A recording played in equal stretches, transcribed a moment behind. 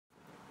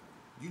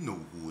You know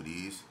who it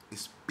is.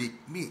 It's Big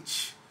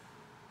Mitch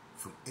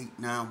from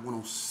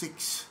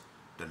 89106,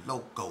 the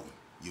loco,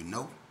 you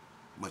know.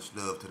 Much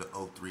love to the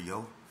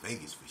 030,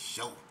 Vegas for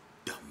sure.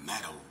 The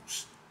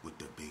Meadows with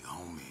the big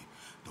homie.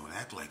 Don't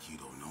act like you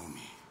don't know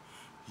me.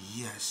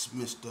 Yes,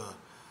 Mr.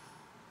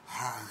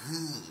 High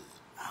Hood.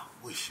 I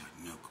wish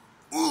a nigga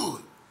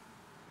would.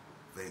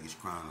 Vegas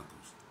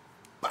Chronicles.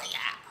 Bye.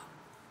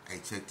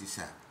 Hey, check this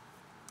out.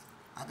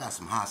 I got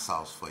some hot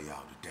sauce for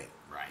y'all today,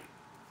 right?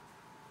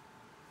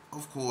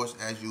 Of course,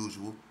 as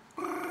usual,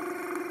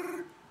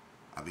 I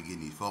be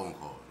getting these phone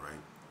calls, right?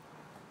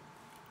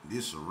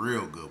 This is a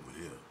real good one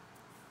here.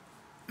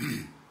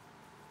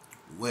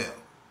 Well,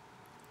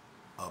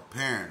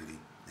 apparently,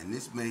 and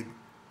this may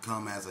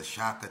come as a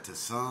shocker to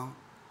some,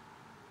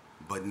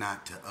 but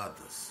not to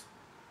others.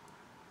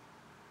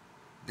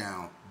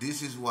 Now,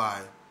 this is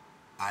why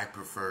I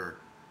prefer,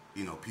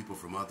 people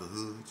from other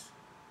hoods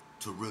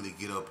to really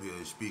get up here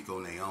and speak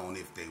on their own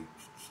if they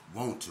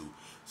want to.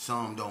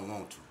 Some don't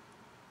want to.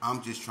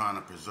 I'm just trying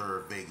to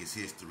preserve Vegas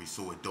history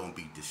so it don't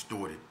be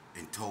distorted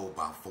and told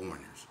by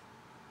foreigners.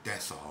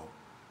 That's all.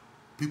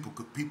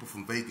 People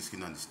from Vegas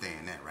can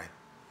understand that, right?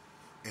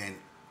 And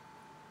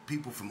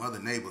people from other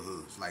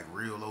neighborhoods, like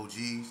real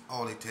OGs,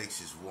 all it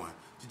takes is one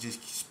to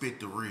just spit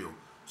the real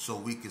so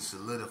we can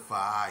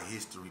solidify our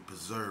history,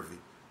 preserve it,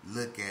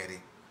 look at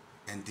it,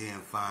 and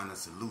then find a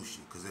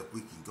solution. Because if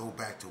we can go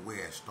back to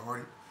where it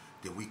started,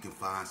 then we can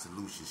find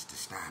solutions to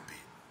stop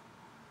it.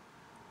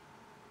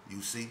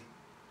 You see?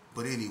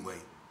 But anyway,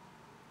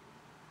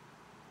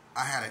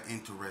 I had an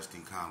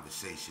interesting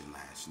conversation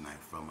last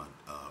night from a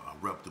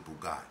reputable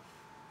guy.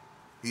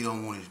 He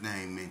don't want his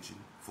name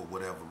mentioned for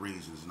whatever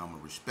reasons, and I'm going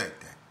to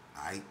respect that,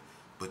 alright?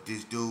 But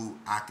this dude,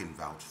 I can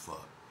vouch for.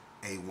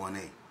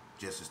 A1A,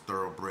 just as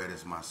thoroughbred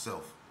as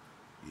myself,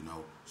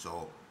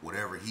 So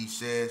whatever he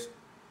says,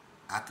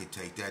 I could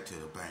take that to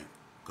the bank,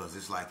 because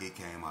it's like it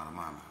came out of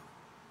my mouth.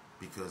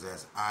 Because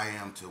as I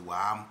am to where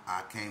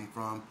I came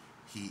from,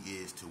 he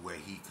is to where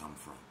he come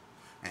from.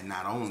 And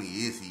not only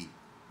is he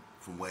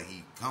from where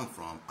he come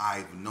from,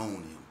 I've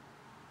known him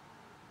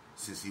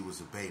since he was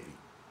a baby.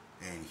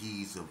 And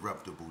he's a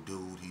reputable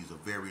dude. He's a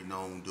very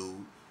known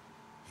dude.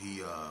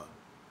 He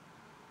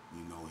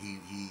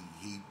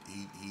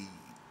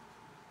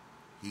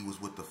was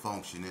with the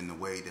function in the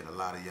way that a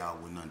lot of y'all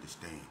wouldn't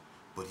understand.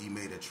 But he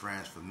made a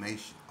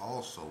transformation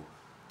also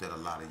that a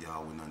lot of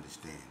y'all wouldn't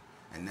understand.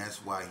 And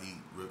that's why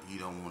he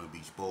don't want to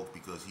be spoke,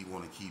 because he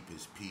want to keep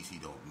his peace. He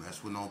don't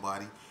mess with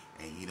nobody,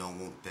 and he don't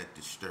want that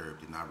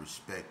disturbed. And I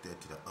respect that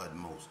to the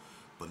utmost.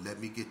 But let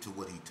me get to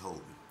what he told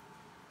me.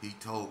 He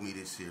told me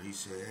this here. He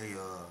said, hey,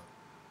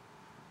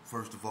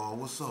 first of all,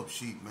 what's up,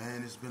 Sheep,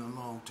 man? It's been a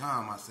long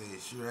time. I said,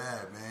 sure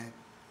have, man.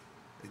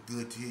 It's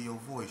good to hear your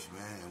voice,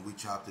 man. And we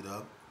chopped it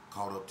up,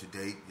 caught up to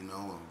date, and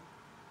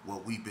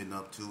what we've been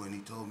up to. And he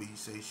told me, he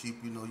said,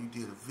 Sheep, you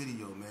did a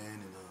video,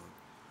 man, and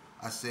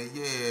I said,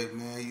 yeah,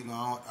 man,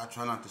 I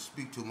try not to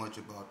speak too much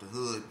about the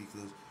hood,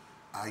 because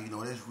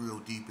that's real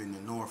deep in the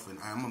north, and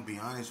I'm gonna be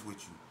honest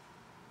with you,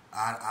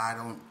 I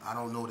don't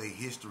know their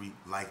history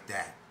like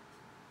that.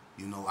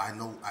 I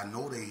know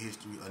their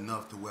history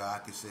enough to where I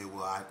could say,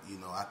 well, I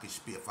could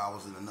speak. If I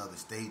was in another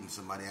state and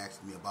somebody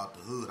asked me about the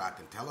hood, I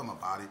can tell them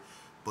about it.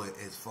 But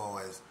as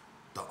far as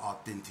the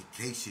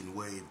authentication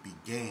where it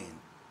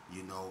began,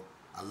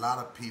 a lot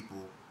of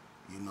people,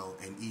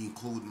 and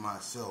including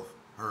myself,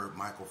 heard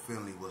Michael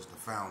Finley was the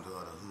founder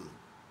of the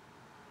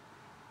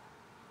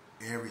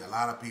hood. A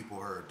lot of people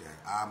heard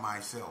that. I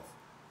myself.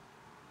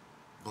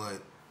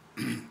 But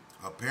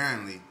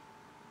apparently,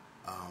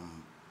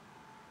 I'm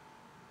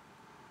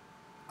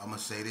gonna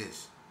say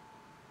this.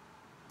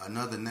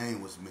 Another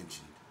name was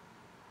mentioned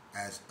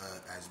as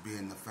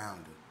being the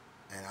founder,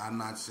 and I'm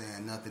not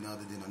saying nothing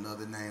other than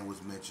another name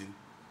was mentioned.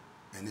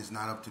 And it's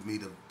not up to me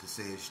to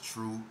say it's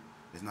true.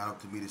 It's not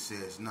up to me to say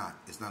it's not.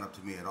 It's not up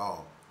to me at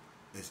all.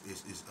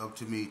 It's up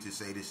to me to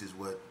say this is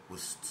what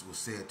was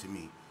said to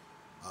me.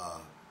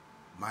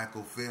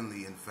 Michael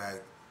Finley, in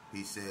fact,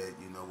 he said,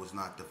 was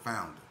not the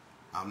founder.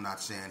 I'm not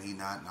saying he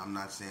not, and I'm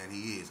not saying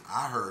he is.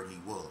 I heard he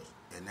was,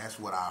 and that's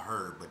what I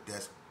heard, but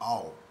that's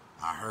all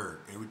I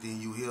heard.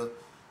 Everything you hear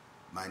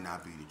might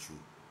not be the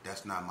truth.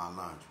 That's not my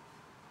laundry.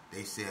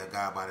 They say a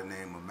guy by the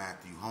name of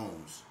Matthew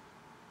Holmes,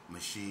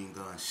 Machine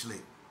Gun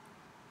Slick,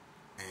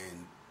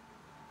 and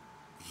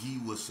he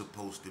was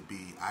supposed to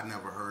be, I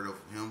never heard of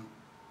him.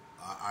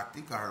 I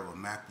think I heard of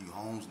Matthew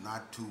Holmes,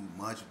 not too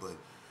much, but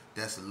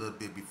that's a little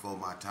bit before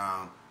my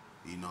time,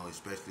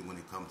 especially when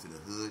it comes to the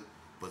hood.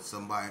 But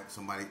somebody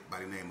by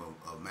the name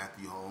of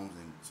Matthew Holmes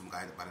and some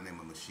guy by the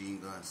name of Machine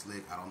Gun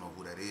Slick, I don't know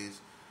who that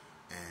is.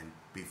 And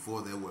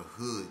before there were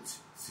hoods,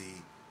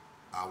 see,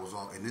 I was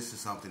all, and this is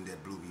something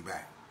that blew me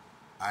back.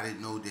 I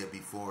didn't know that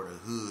before the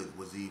hood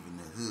was even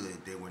the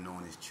hood, they were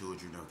known as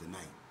Children of the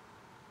Night.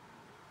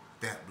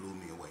 That blew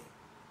me away.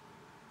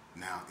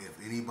 Now, if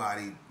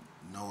anybody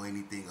know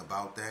anything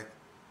about that,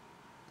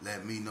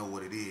 let me know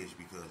what it is,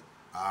 because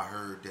I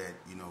heard that,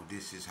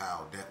 this is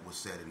how that was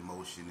set in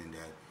motion, and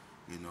that,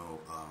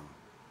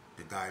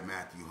 the guy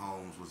Matthew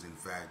Holmes was in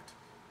fact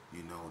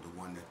You know, the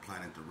one that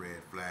planted the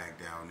red flag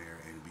down there,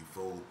 and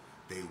before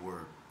they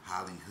were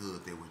Holly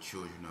Hood, they were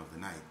Children of the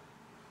Night.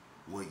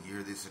 What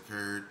year this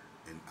occurred,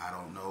 and I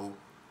don't know,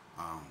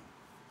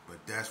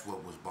 but that's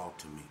what was brought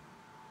to me,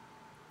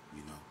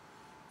 you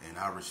know. And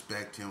I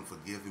respect him for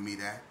giving me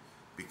that,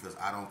 because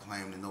I don't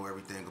claim to know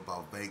everything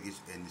about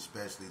Vegas, and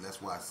especially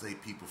that's why I say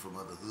people from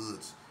other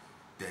hoods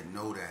that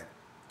know that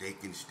they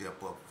can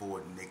step up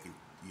forward and they can,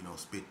 you know,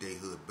 spit their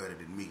hood better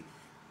than me.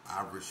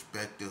 I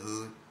respect the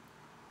hood.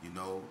 You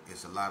know,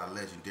 it's a lot of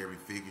legendary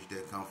figures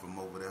that come from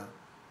over there.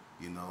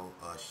 You know,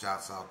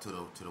 shouts out to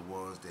the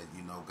ones that,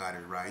 you know, got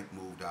it right,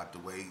 moved out the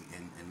way,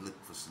 and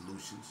looked for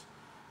solutions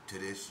to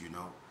this, you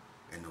know,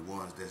 and the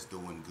ones that's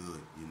doing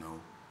good, you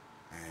know.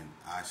 And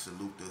I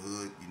salute the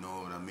hood, you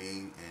know what I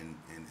mean? And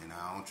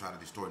I don't try to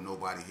distort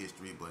nobody's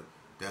history, but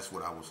that's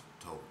what I was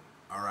told.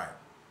 All right.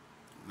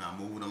 Now,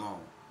 moving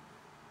along.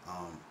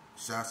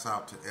 Shouts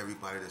out to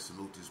everybody that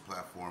salute this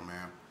platform,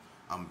 man.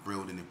 I'm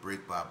building it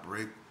brick by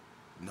brick.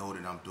 Know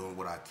that I'm doing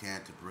what I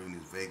can to bring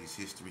this Vegas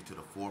history to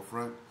the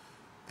forefront.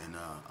 And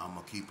I'm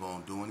going to keep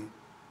on doing it,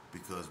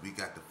 because we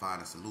got to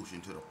find a solution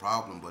to the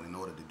problem. But in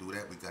order to do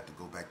that, we got to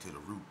go back to the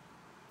root.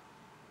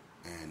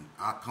 And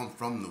I come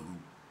from the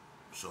root.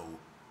 So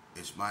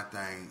it's my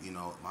thing, you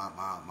know,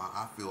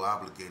 I feel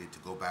obligated to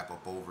go back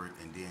up over it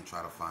and then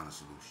try to find a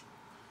solution.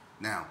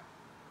 Now,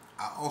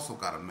 I also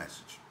got a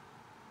message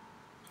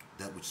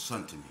that was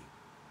sent to me.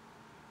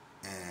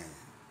 And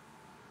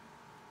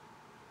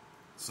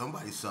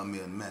somebody sent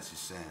me a message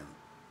saying,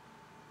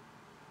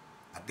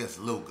 I guess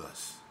Lil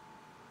Gus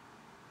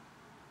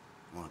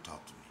want to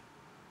talk to me.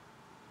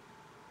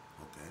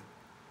 Okay.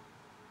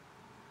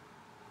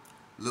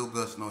 Lil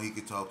Gus know he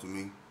could talk to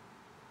me.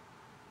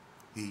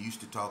 He used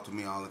to talk to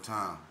me all the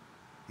time.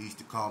 He used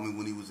to call me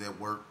when he was at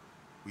work.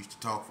 We used to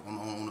talk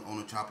on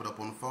the chop it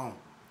up on the phone.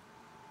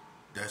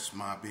 That's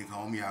my big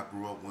homie. I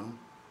grew up with him.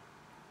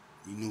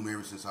 He knew me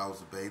ever since I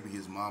was a baby.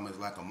 His mama is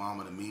like a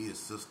mama to me. His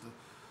sister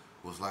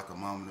was like a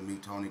mama to me,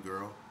 Tony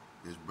Girl.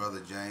 His brother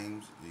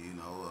James, you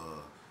know,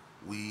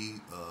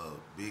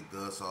 Big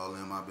Gus, all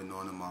them. I've been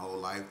knowing them my whole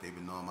life. They've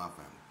been knowing my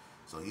family.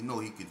 So he know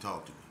he can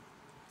talk to me.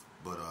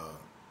 But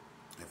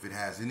if it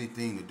has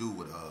anything to do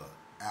with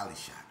alley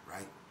shot,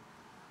 right?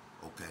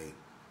 Okay,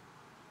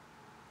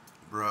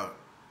 bruh,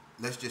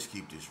 let's just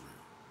keep this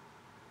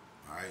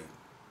real. All right?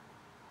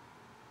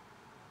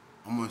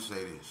 I'm going to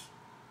say this.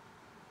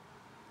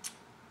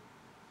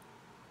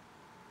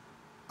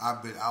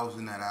 I was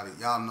in that alley.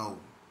 Y'all know.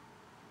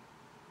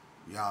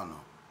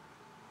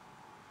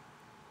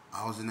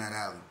 I was in that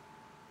alley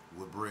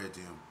with Bread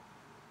Jim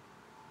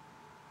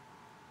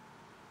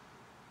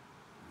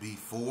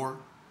before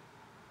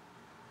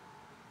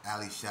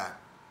alley shot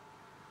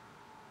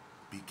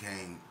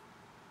became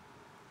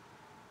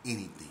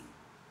anything.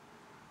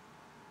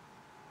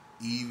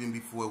 Even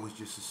before it was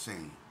just a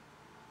saying.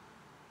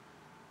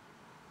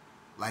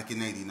 Like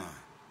in '89.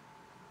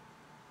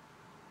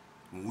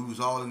 When we was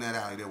all in that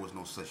alley, there was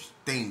no such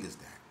thing as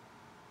that.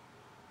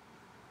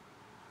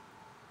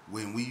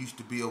 When we used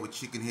to be over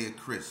Chicken Head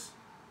Chris.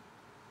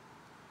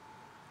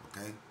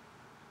 Okay?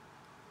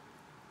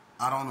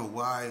 I don't know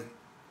why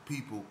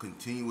people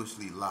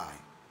continuously lie.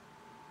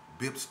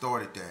 Bip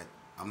started that.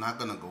 I'm not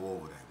going to go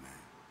over that,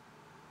 man.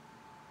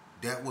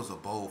 That was a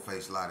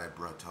bold-faced lie that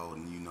bruh told,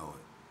 and you know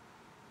it.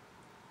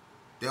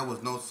 There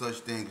was no such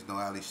thing as no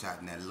alley shot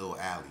in that little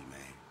alley,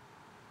 man.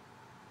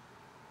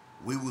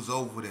 We was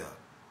over there.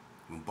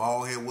 When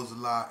Baldhead was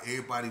alive,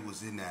 everybody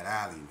was in that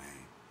alley,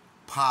 man.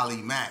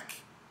 Polly Mack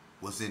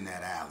was in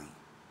that alley.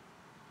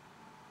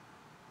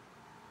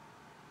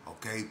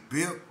 Okay,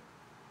 Bip,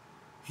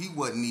 he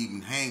wasn't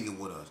even hanging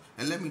with us.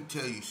 And let me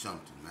tell you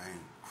something,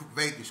 man.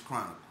 Vegas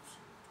Chronicles.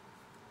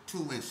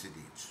 2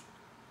 incidents.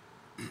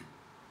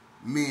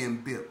 Me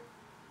and Bip.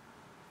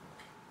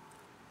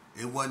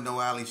 It wasn't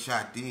no alley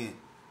shot then.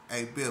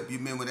 Hey, Bip, you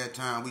remember that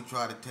time we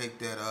tried to take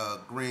that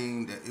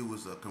green, that it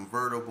was a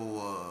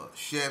convertible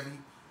Chevy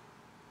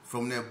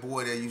from that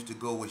boy that used to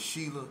go with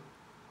Sheila?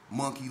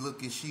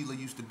 Monkey-looking Sheila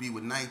used to be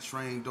with Night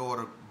Train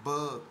daughter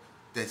Bug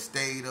that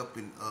stayed up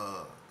in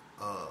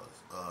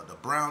the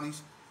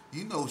Brownies.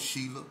 You know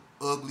Sheila,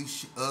 ugly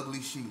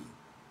Sheila.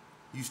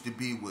 Used to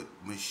be with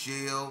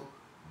Michelle,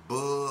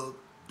 Bug,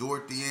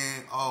 Dorothy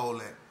Ann, all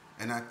that.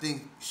 And I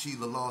think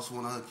Sheila lost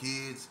one of her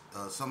kids.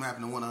 Something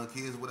happened to one of her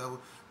kids, whatever.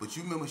 But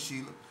you remember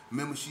Sheila.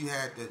 Remember she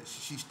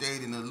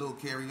stayed in the little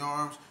Carry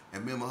Arms.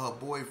 And remember her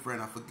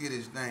boyfriend, I forget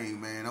his name,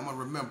 man. I'm going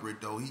to remember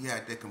it, though. He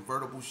had that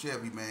convertible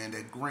Chevy, man,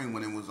 that green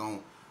when it was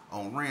on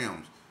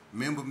rims.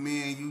 Remember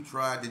me and you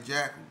tried to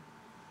jack him?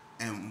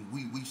 And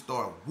we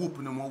started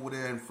whooping him over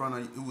there in front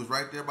of, it was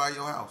right there by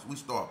your house. We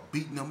started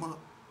beating him up.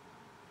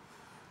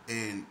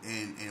 And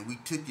we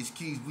took his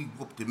keys, we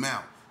whooped him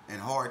out. And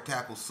Hard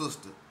Tackle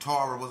sister,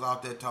 Tara, was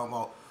out there talking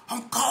about,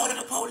 I'm calling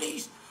the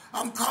police.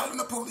 I'm calling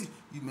the police.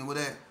 You remember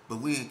that? But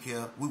we didn't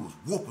care. We was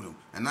whooping him.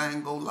 And I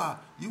ain't gonna lie,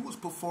 you was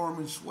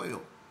performing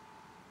swell.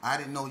 I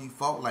didn't know you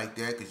fought like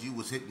that because you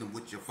was hitting them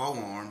with your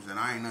forearms, and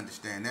I ain't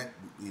understand that,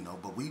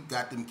 But we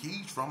got them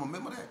keys from him,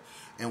 remember that?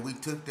 And we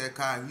took that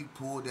car and you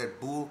pulled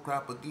that bull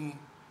crap again.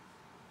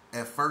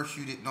 At first,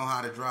 you didn't know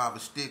how to drive a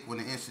stick when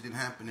the incident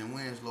happened in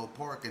Winslow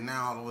Park, and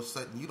now all of a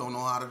sudden you don't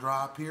know how to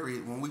drive,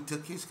 period, when we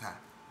took his car.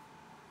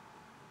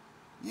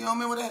 You don't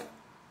remember that?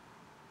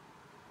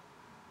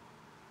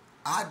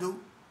 I do.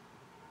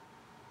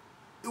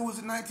 It was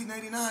in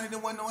 1989 and there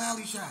wasn't no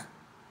alley shot.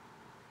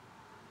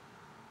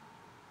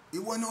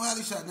 It wasn't no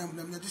alley shot. Now,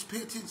 just pay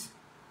attention.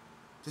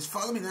 Just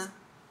follow me now.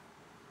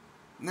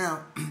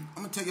 Now, I'm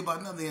going to tell you about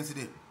another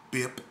incident.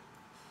 Bip.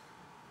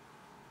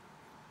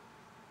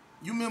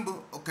 You remember,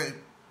 okay,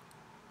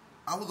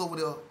 I was over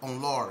there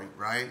on Laurie,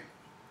 right?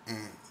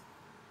 And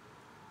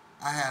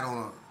I had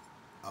on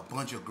a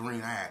bunch of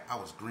green. I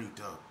was greened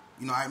up.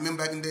 I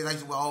remember back in the days I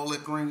used to wear all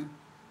that green.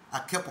 I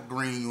kept a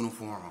green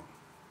uniform on.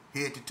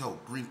 Head to toe,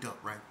 greened up,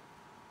 right?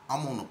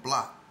 I'm on the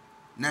block.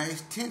 Now,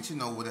 it's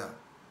tension over there.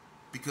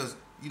 Because,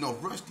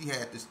 Rusty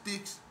had the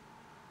sticks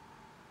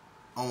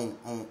on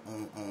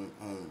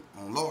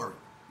Laurie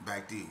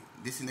back then.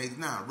 This in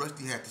 89.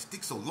 Rusty had the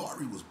sticks, so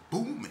Laurie was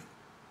booming.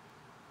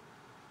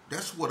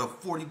 That's where the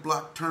 40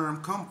 block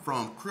term come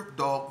from. Crip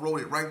Dog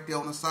wrote it right there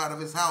on the side of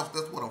his house.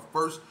 That's where the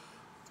first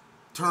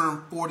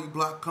term 40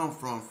 block come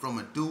from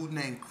a dude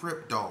named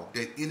Crip Dog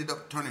that ended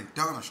up turning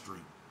Donna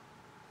Street.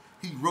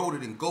 He wrote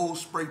it in gold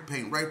spray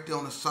paint right there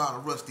on the side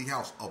of Rusty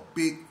house. A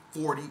big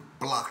 40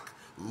 block.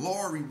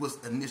 Laurie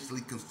was initially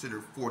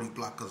considered 40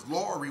 block because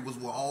Laurie was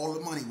where all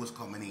the money was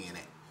coming in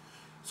at.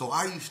 So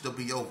I used to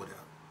be over there,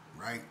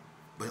 right?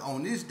 But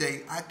on this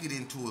day, I get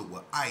into it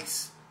with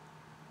Ice.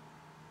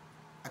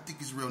 I think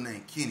his real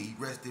name Kenny.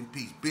 Rest in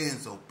peace.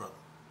 Benzo brother.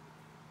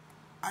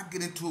 I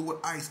get into it with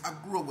Ice. I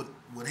grew up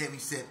with heavy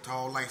set,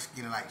 tall,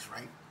 light-skinned Ice,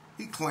 right?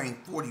 He claimed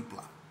 40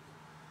 block.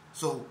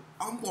 So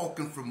I'm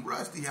walking from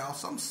Rusty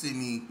house. I'm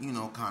semi,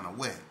 kind of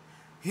wet.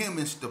 Him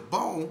and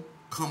Stabone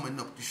coming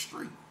up the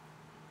street.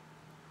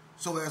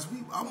 So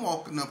I'm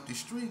walking up the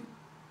street,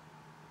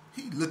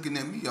 he looking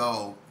at me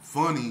all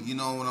funny, you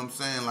know what I'm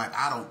saying? Like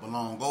I don't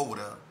belong over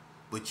there,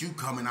 but you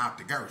coming out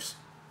the Gerson.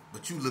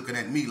 But you looking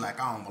at me like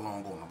I don't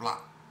belong on the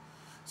block.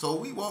 So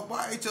we walk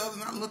by each other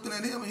and I'm looking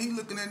at him and he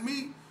looking at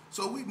me.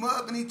 So we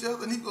mugging each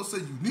other and he gonna say,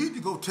 you need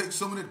to go take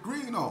some of that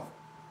green off.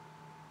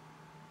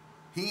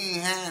 He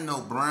ain't had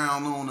no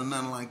brown on or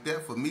nothing like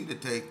that for me to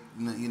take,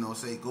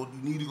 say, you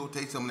need to go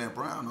take some of that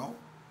brown off.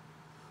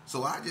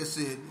 So I just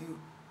said,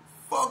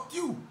 fuck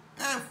you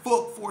and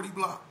fuck 40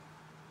 block.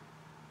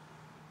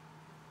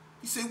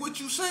 He said, what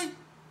you say?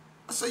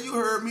 I said, you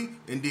heard me.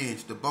 And then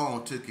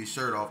Stabone took his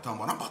shirt off, talking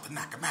about, I'm about to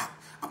knock him out.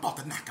 I'm about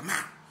to knock him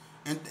out.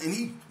 And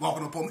he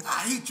walking up on me,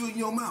 I hit you in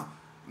your mouth.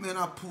 Man,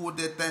 I pulled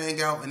that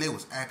thing out and they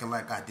was acting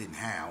like I didn't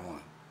have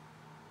one.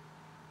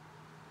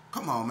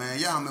 Come on, man.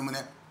 Y'all remember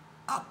that?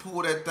 I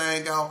pulled that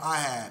thing out. I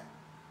had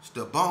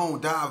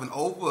Stabone diving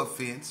over a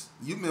fence.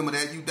 You remember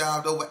that? You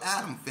dived over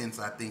Adam's fence,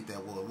 I think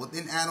that was. Well,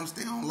 didn't Adam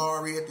stay on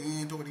Laurie at the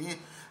end, toward the end?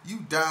 You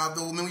dived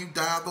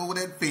over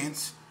that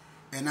fence.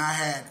 And I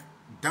had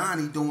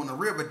Donnie doing a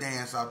river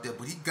dance out there,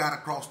 but he got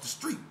across the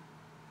street.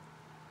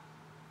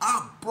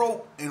 I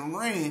broke and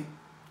ran.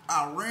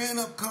 I ran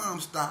up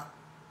Comstock.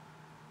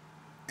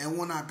 And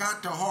when I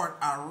got to Hart,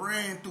 I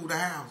ran through the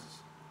houses.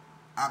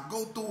 I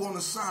go through on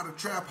the side of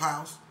Trap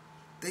House.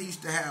 They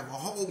used to have a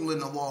hole in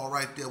the wall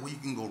right there where you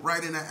can go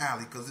right in the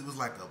alley because it was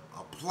like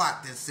a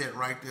plot that set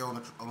right there on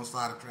the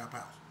side of Trap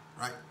House,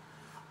 right?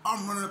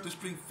 I'm running up the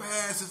street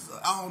fast as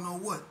I don't know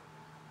what.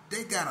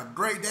 They got a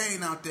Great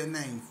Dane out there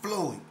named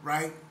Floyd,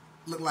 right?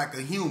 Look like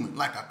a human,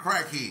 like a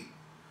crackhead.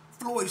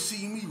 Floyd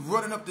see me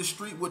running up the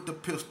street with the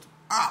pistol.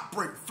 I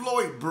break.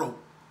 Floyd broke.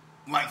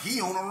 Like he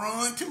on a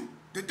run too.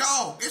 The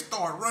dog, it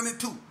started running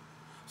too.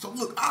 So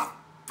look, I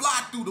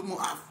fly through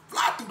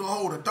the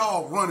hole, the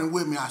dog running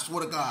with me. I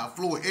swear to God,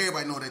 Floyd,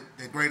 everybody know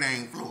that Great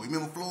Dane Floyd.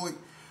 Remember Floyd?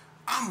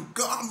 I'm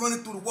running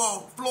through the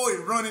wall. Floyd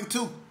running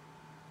too.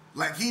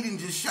 Like he didn't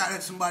just shot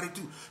at somebody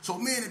too. So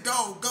me and the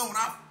dog going,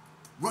 I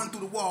run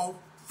through the wall.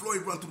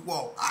 Floyd run through the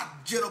wall. I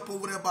jet up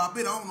over there by a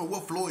bit. I don't know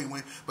what Floyd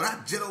went, but I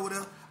jet over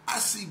there. I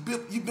see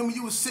Bip. You remember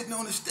you was sitting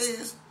on the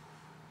stairs?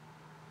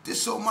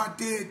 This so my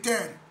dead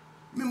daddy.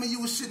 Remember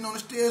you was sitting on the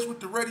stairs with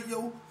the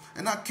radio?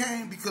 And I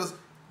came because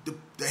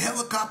the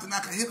helicopter, and I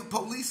could hear the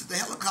police. The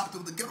helicopter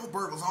with the ghetto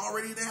bird was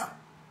already there.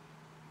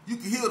 You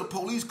can hear the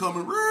police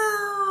coming.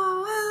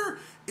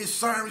 It's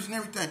sirens and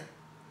everything.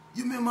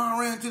 You remember I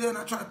ran to there and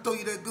I tried to throw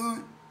you that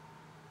gun?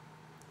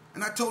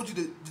 And I told you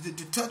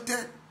to tuck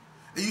that?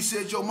 And you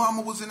said your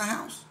mama was in the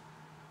house?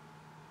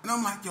 And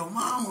I'm like, your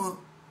mama?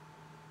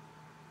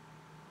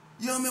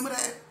 You don't remember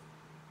that?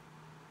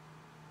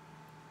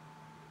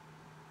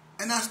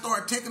 And I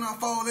started taking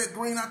off all that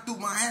green. I threw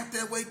my hat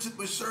that way, took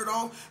my shirt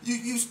off.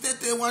 You stood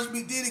there and watched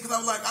me did it because I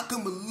was like, I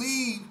couldn't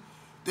believe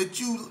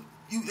that you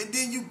and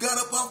then you got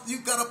up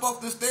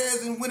off the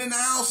stairs and went in the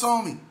house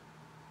on me.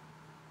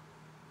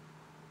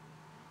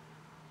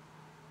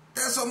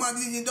 That's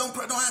something you don't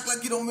act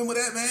like you don't remember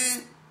that,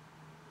 man.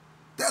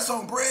 That's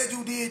on bread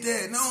you did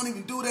that. And I don't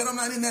even do that. I'm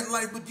not in that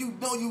life, but you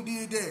know you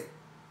did that.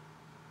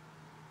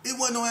 It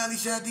wasn't no alley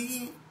shot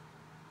then.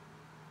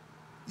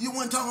 You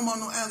wasn't talking about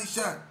no alley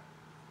shot.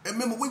 And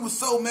remember, we were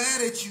so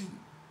mad at you.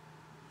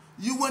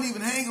 You wasn't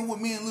even hanging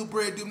with me and Lil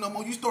Bread Dip no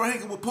more. You started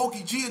hanging with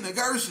Pokey G and the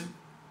Gerson.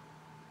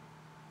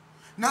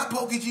 Not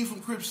Pokey G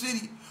from Crip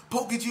City.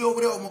 Pokey G over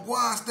there with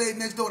McGuire stayed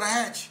next door to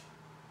Hatch.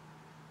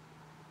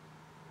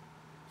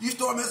 You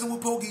start messing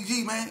with Pokey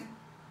G, man.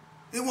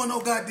 It wasn't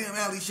no goddamn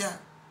alley shot.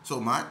 So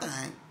my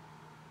thing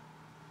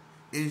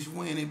is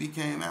when it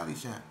became alley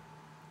shot.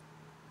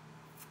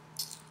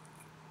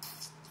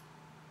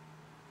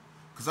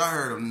 Because I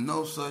heard of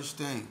no such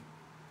thing.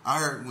 I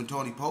heard when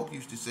Tony Polk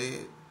used to say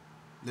it,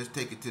 let's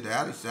take it to the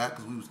alley shot,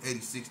 because we was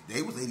 86.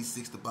 They was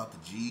 86 about the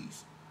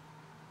G's.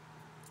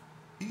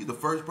 He's the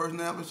first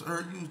person I ever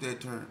heard use that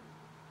term.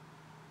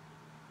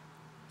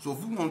 So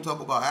if we want to talk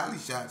about alley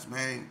shots,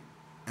 man,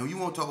 and you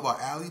want to talk about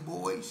alley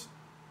boys,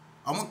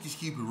 I want to just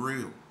keep it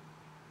real.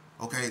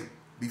 Okay?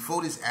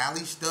 Before this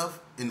alley stuff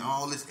and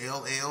all this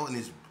LL and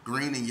this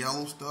green and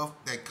yellow stuff,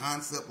 that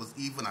concept was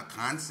even a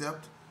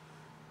concept.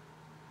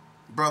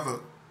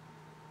 Brother,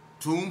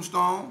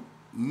 Tombstone,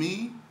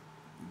 me,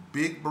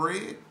 Big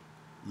Bread,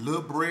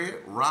 Lil Bread,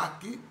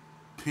 Rocket,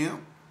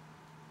 Pimp,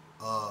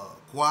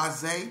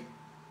 Quasi,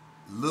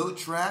 Lil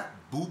Trap,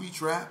 Booby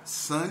Trap,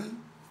 Sonny,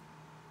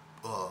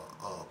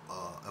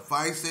 if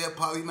I said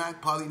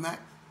Polymac,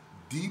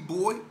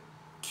 D-Boy,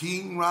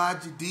 King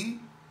Roger D,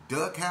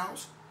 Duck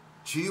House,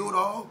 Chill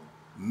Dog,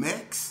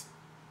 Mex.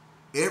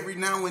 Every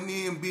now and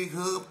then, Big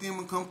Hub them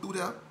would come through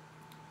there.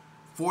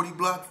 40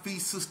 Block Fee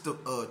sister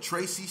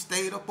Tracy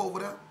stayed up over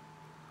there.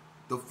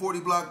 The 40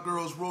 Block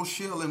girls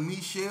Rochelle and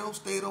Michelle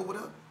stayed over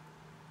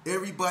there.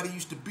 Everybody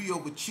used to be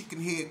over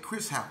Chicken Head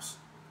Chris house.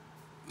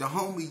 The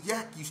homie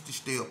Yak used to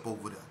stay up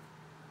over there.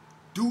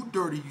 Do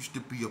Dirty used to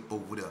be up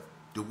over there.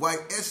 The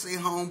white SA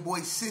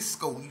homeboy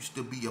Cisco used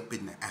to be up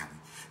in the alley.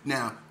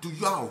 Now, do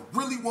y'all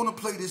really want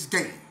to play this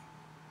game?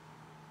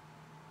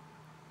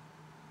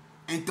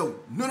 And though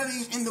none of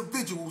these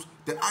individuals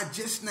that I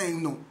just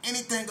named know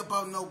anything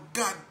about no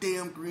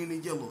goddamn green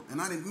and yellow,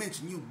 and I didn't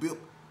mention you, Bill,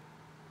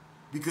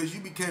 because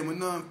you became a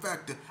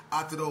non-factor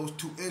after those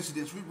two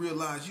incidents, we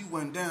realized you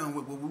wasn't down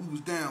with what we was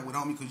down with,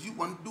 homie, because you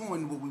wasn't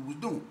doing what we was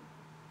doing.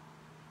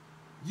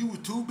 You was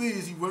too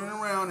busy running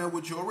around there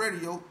with your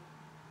radio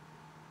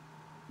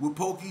with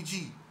Pokey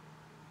G,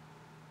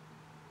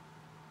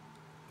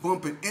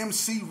 bumping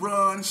MC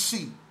Run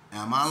C.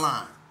 Am I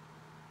lying?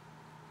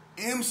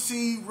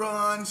 MC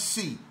Run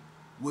C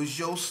was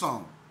your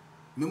song.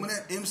 Remember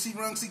that MC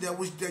Run C? That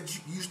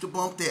you used to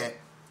bump that.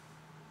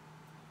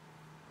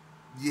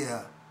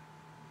 Yeah.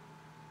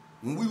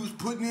 When we was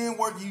putting in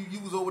work, you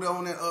was over there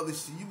on that other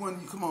shit.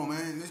 Come on,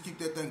 man. Let's keep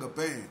that thing a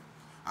band.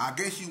 I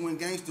guess you went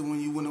gangster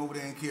when you went over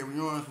there and carried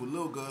arms with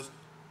Lil Gus,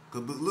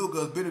 because Lil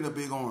Gus been in the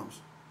big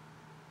arms.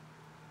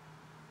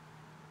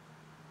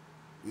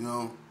 You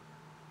know,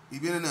 he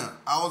been in there.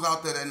 I was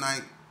out there that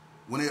night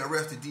when they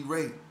arrested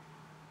D-Ray.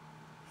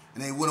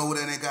 And they went over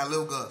there and they got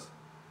Lil Gus.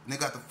 And they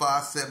got the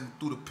 5.7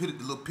 through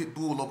the little pit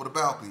bull over the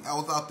balcony. I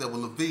was out there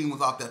when Levine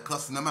was out there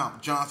cussing them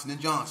out. Johnson &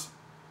 Johnson.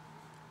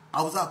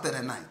 I was out there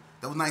that night.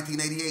 That was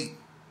 1988.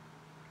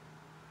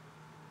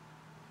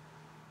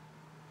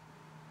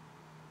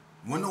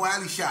 Wasn't no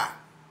alley shot.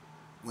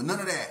 Wasn't none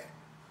of that.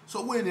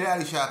 So when did the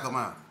alley shot come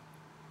out?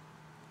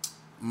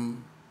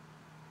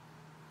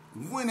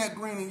 When that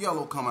green and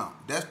yellow come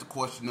out? That's the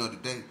question of the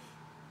day.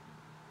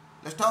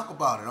 Let's talk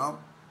about it, huh?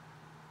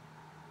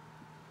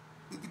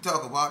 We can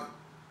talk about it.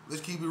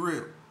 Let's keep it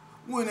real.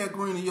 When that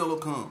green and yellow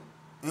come?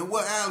 And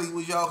what alley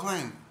was y'all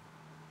claiming?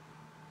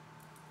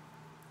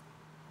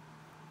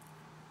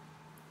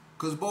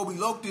 Because Bobby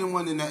Loke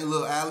wasn't in that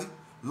little alley.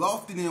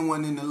 Lofty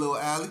wasn't in the little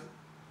alley.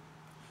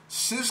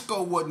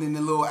 Cisco wasn't in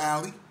the little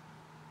alley.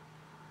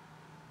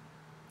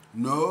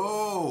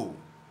 No.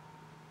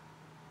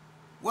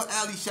 What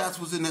alley shots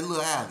was in that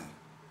little alley?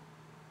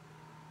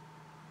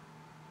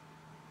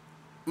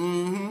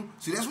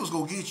 See, that's what's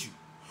gonna get you.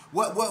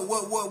 What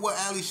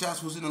alley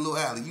shots was in the little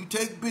alley? You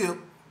take Bill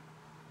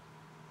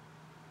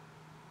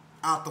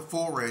out the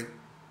foray.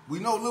 We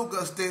know Lil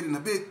Gus stayed in the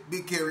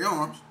big carry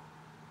arms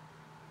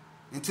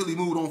until he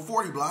moved on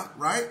 40 Block,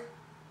 right?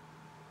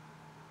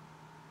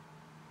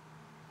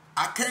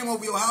 I came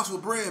over your house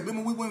with Bread.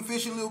 Remember we went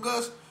fishing, Lil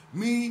Gus?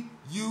 Me,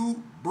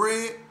 you,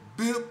 Bread,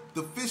 Bip,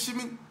 the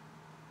fisherman.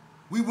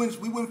 We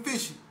went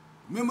fishing.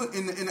 Remember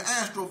in the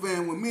Astro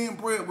van when me and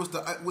Bread was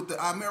with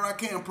the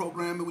American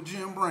program with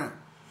Jim Brown.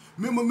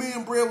 Remember me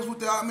and Bread was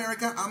with the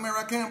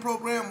American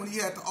program when he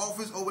had the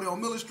office over there on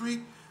Miller Street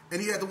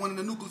and he had the one in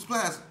the Nucleus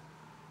Plaza.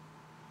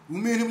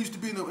 When me and him used to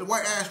be in the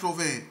white Astro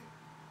van.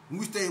 And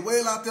we stayed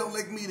way out there on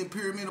Lake Mead in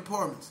Pyramid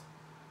Apartments.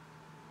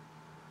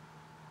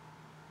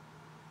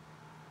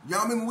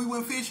 Y'all remember we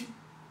went fishing?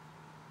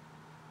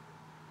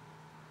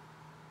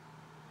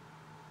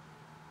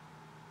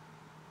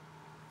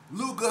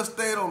 Lil Gus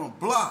stayed on a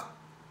block.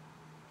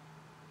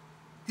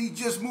 He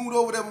just moved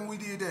over there when we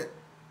did that.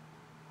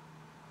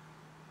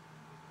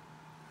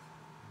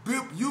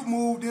 Bip, you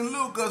moved in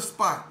Lil Gus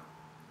spot.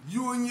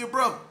 You and your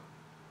brother.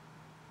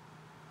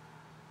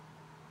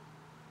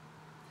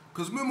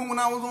 Because remember when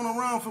I was on the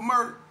run for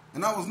murder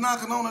and I was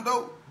knocking on the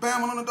door,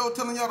 bamming on the door,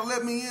 telling y'all to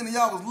let me in, and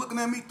y'all was looking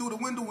at me through the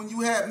window when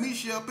you had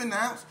Misha up in the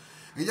house,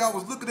 and y'all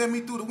was looking at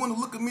me through the window,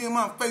 looking me in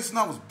my face, and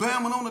I was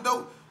bamming on the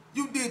door.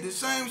 You did the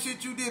same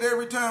shit you did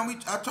every time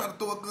I tried to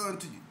throw a gun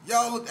to you.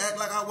 Y'all act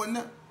like I wasn't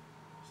there.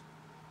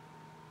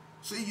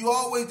 See, you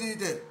always did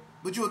that,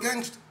 but you a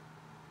gangster.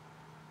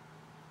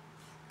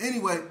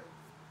 Anyway,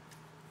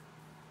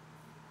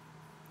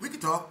 we can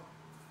talk.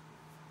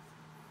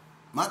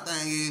 My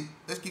thing is,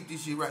 let's keep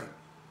this shit right.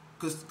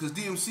 Cause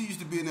DMC used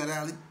to be in that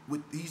alley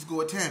he used to go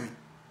with Tammy.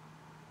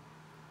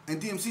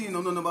 And DMC ain't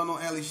know nothing about no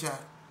alley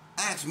shot.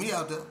 Ask me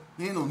out there.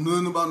 He ain't know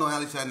nothing about no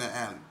alley shot in that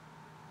alley.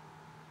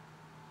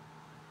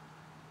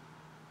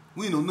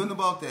 We ain't know nothing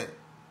about that.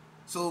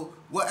 So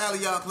what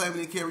alley y'all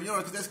claiming to carry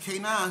on? Cause that's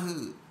K9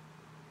 hood.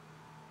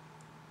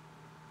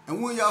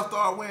 And when y'all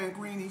start wearing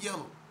green and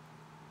yellow,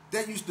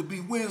 that used to be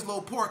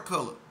Winslow Park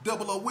color.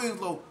 00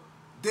 Winslow.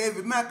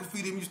 David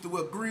McAfee them used to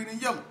wear green and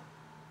yellow.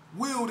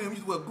 Will them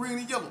used to wear green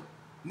and yellow.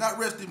 Not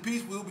rest in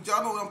peace, Will, but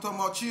y'all know what I'm talking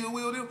about. Chill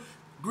Will them.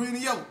 Green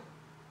and yellow.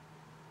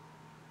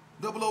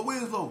 00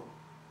 Winslow.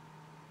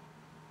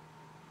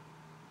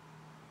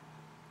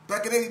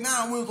 Back in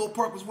 '89, Winslow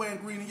Park was wearing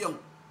green and yellow.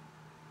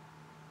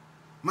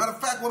 Matter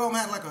of fact, one of them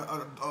had like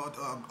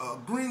a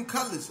green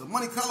colors, a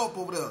money collar up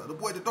over there. The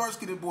boy, the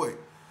dark-skinned boy.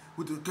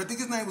 I think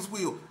his name was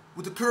Will.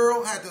 With the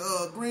curl, had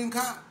the green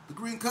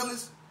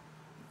colors.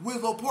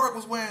 Winslow Park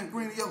was wearing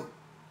green and yellow.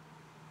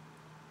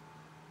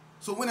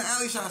 So when the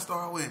alley shot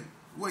started winning,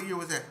 what year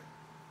was that?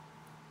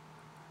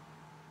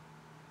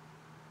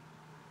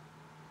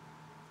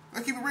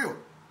 Let's keep it real.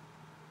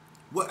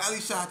 What alley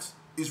shots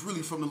is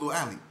really from the little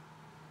alley?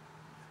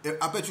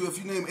 I bet you if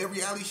you name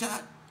every alley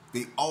shot,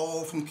 they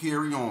all from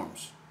Carry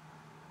Arms.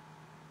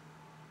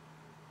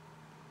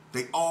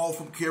 They all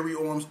from Carry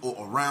Arms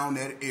or around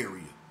that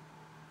area.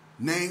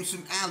 Name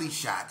some alley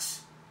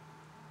shots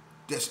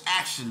that's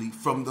actually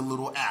from the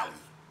little alley.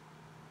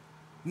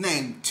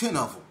 Name 10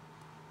 of them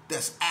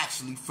that's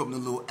actually from the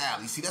little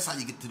alley. See, that's how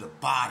you get to the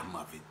bottom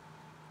of it.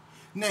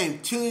 Name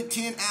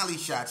 10 alley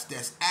shots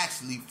that's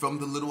actually from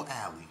the little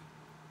alley.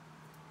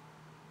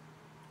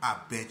 I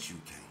bet you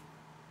can't.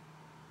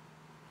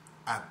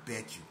 I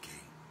bet you can't.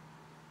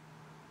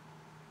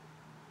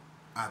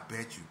 I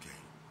bet you can't.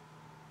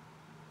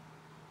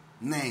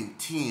 Name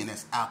 10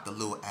 that's out the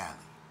little alley.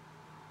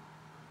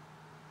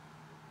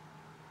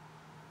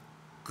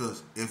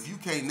 Because if you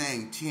can't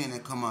name 10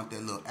 that come out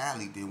that little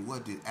alley, then where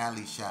did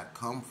alley shot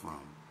come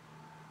from?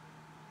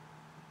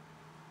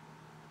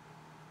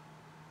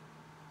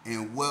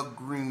 And what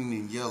green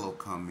and yellow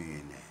come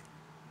in at?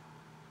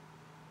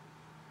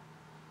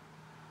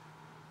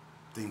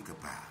 Think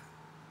about it.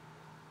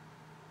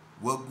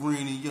 What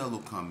green and yellow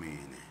come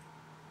in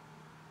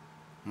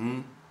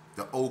at?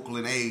 The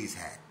Oakland A's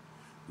hat.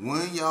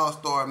 When y'all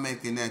start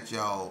making that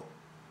y'all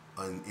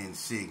an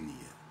insignia?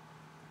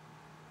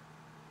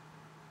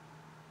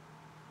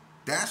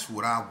 That's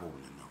what I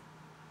want to know.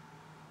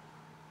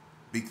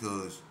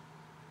 Because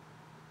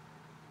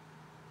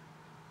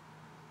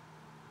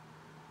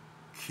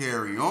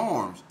Carry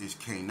Arms is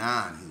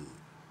K9 hood.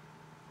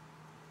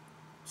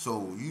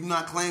 So you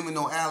not claiming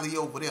no alley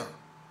over there.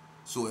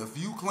 So if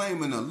you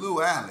claiming a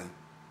little alley,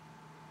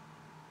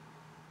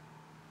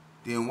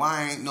 then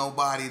why ain't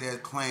nobody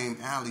that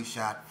claimed alley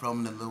shot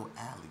from the little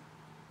alley?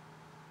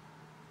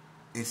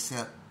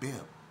 Except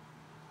Bip.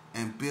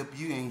 And Bip,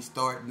 you ain't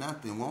start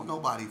nothing. Won't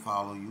nobody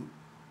follow you.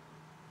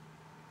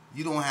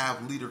 You don't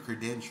have leader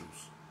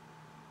credentials.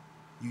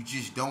 You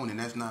just don't, and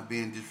that's not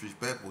being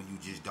disrespectful. You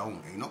just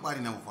don't. Ain't nobody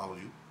never follows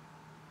you.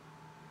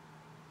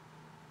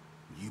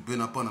 You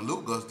been up on a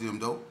Lil Gus them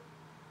though.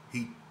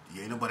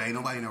 Ain't nobody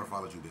never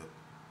followed you, Bip.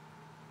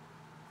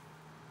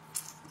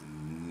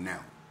 No.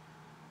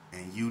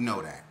 And you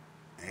know that.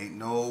 Ain't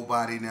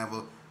nobody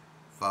never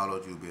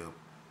followed you, Bip.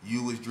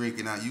 You was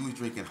drinking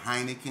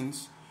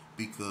Heinekens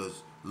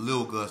because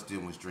Lil Gus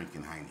them was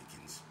drinking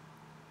Heinekens.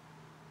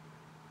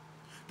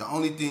 The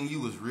only thing you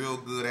was real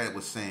good at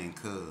was saying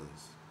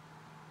cuz.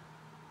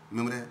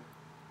 Remember that?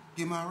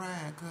 Get my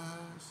ride,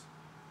 cuz.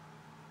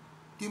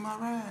 Get my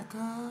ride,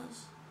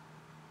 cuz.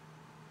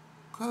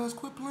 Cuz,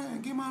 quit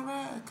playing. Get my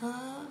ride,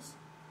 cuz.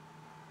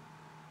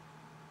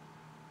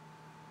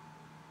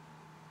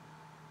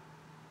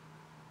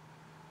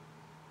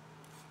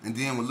 And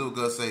then when Lil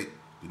Gus say,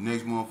 the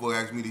next motherfucker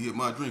asked me to hit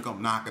my drink,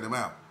 I'm knocking him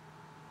out.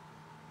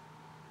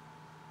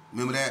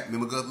 Remember that?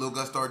 Remember Lil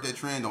Gus started that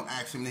trend? Don't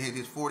ask him to hit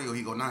his 40 or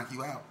he gonna knock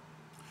you out.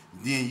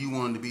 Then you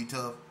wanted to be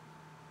tough.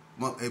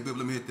 Hey, Bib,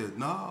 let me hit that.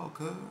 No,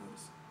 cuz.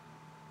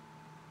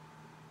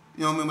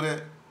 You don't remember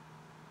that?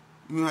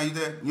 You know how you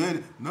that? You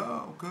ain't,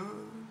 no, cuz.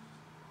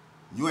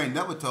 You ain't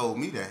never told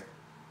me that.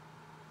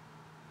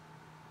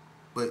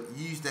 But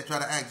you used to try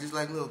to act just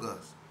like Lil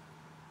Gus.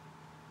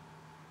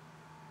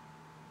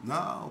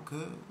 No,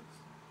 cuz.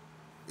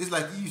 It's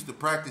like you used to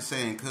practice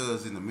saying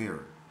cuz in the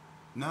mirror.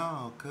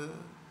 No, cuz.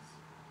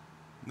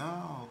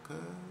 No, cuz.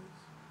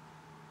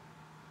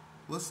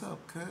 What's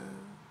up, cuz?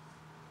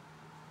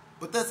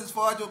 But that's as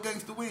far as your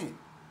gangster win.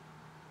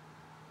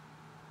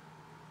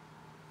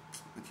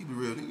 Keep it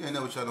real, nigga. You ain't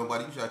never shot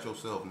nobody. You shot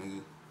yourself,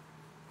 nigga.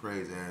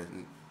 Crazy ass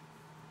nigga.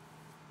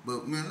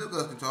 But man, Lil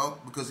Gus can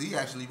talk because he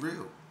actually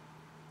real.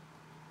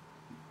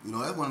 You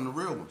know, that's one of the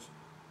real ones.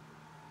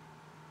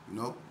 You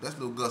know, that's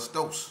Lil Gus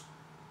Stokes.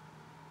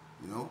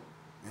 You know,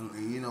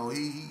 and you know,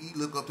 he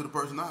look up to the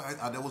person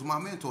that was my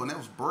mentor, and that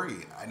was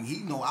Bread. And he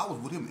know I was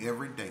with him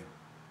every day.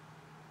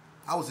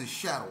 I was his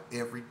shadow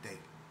every day.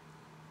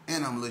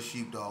 And I'm Lil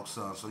Sheepdog's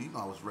son, so you know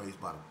I was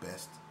raised by the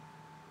best.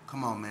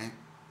 Come on, man.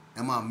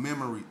 And my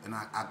memory, and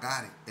I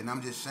got it. And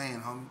I'm just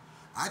saying, homie,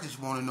 I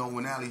just want to know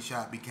when Alley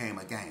Shot became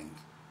a gang.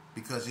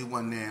 Because it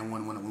wasn't there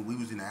when we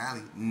was in the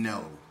alley.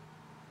 No.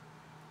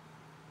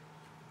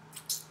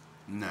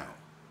 No.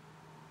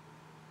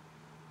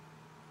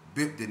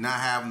 Bip did not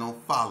have no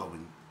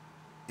following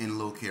in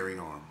Lil Carry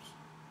Arms.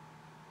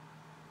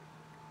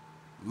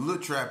 Lil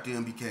Trap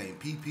then became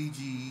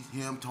PPGs,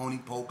 him, Tony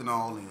Polk, and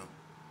all them.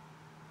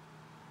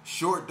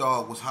 Short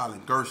Dog was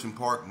hollering Gershon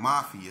Park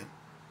Mafia.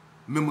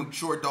 Remember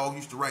Short Dog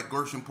used to write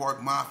Gershon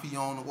Park Mafia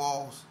on the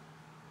walls?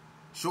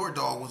 Short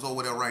Dog was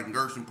over there writing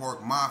Gershon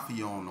Park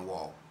Mafia on the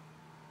wall.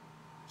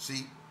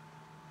 See?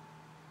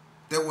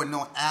 There were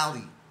no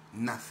alley,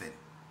 nothing.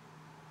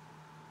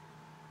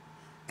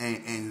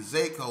 And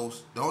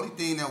Zaycos, the only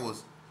thing that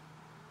was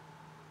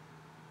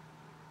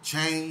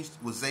changed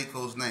was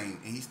Zaycos' name.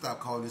 And he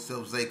stopped calling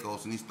himself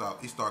Zaycos and he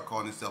started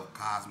calling himself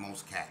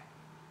Cosmos Cat.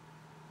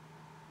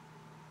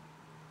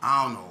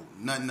 I don't know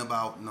nothing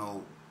about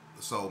no.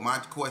 So my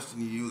question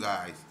to you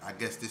guys, I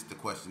guess this is the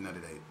question of the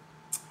day.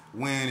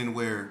 When and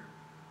where,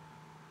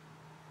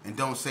 and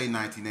don't say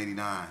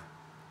 1989.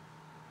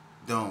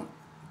 Don't.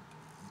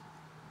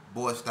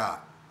 Boy,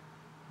 stop.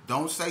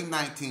 Don't say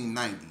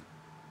 1990.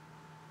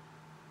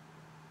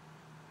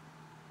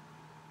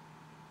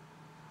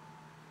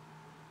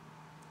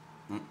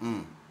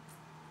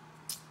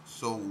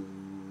 So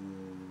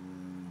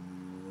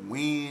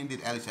when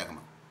did Alley Shot come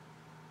out?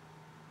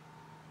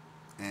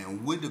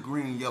 And where did the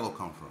green and yellow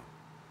come from?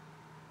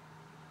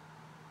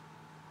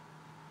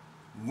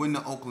 When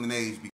the Oakland A's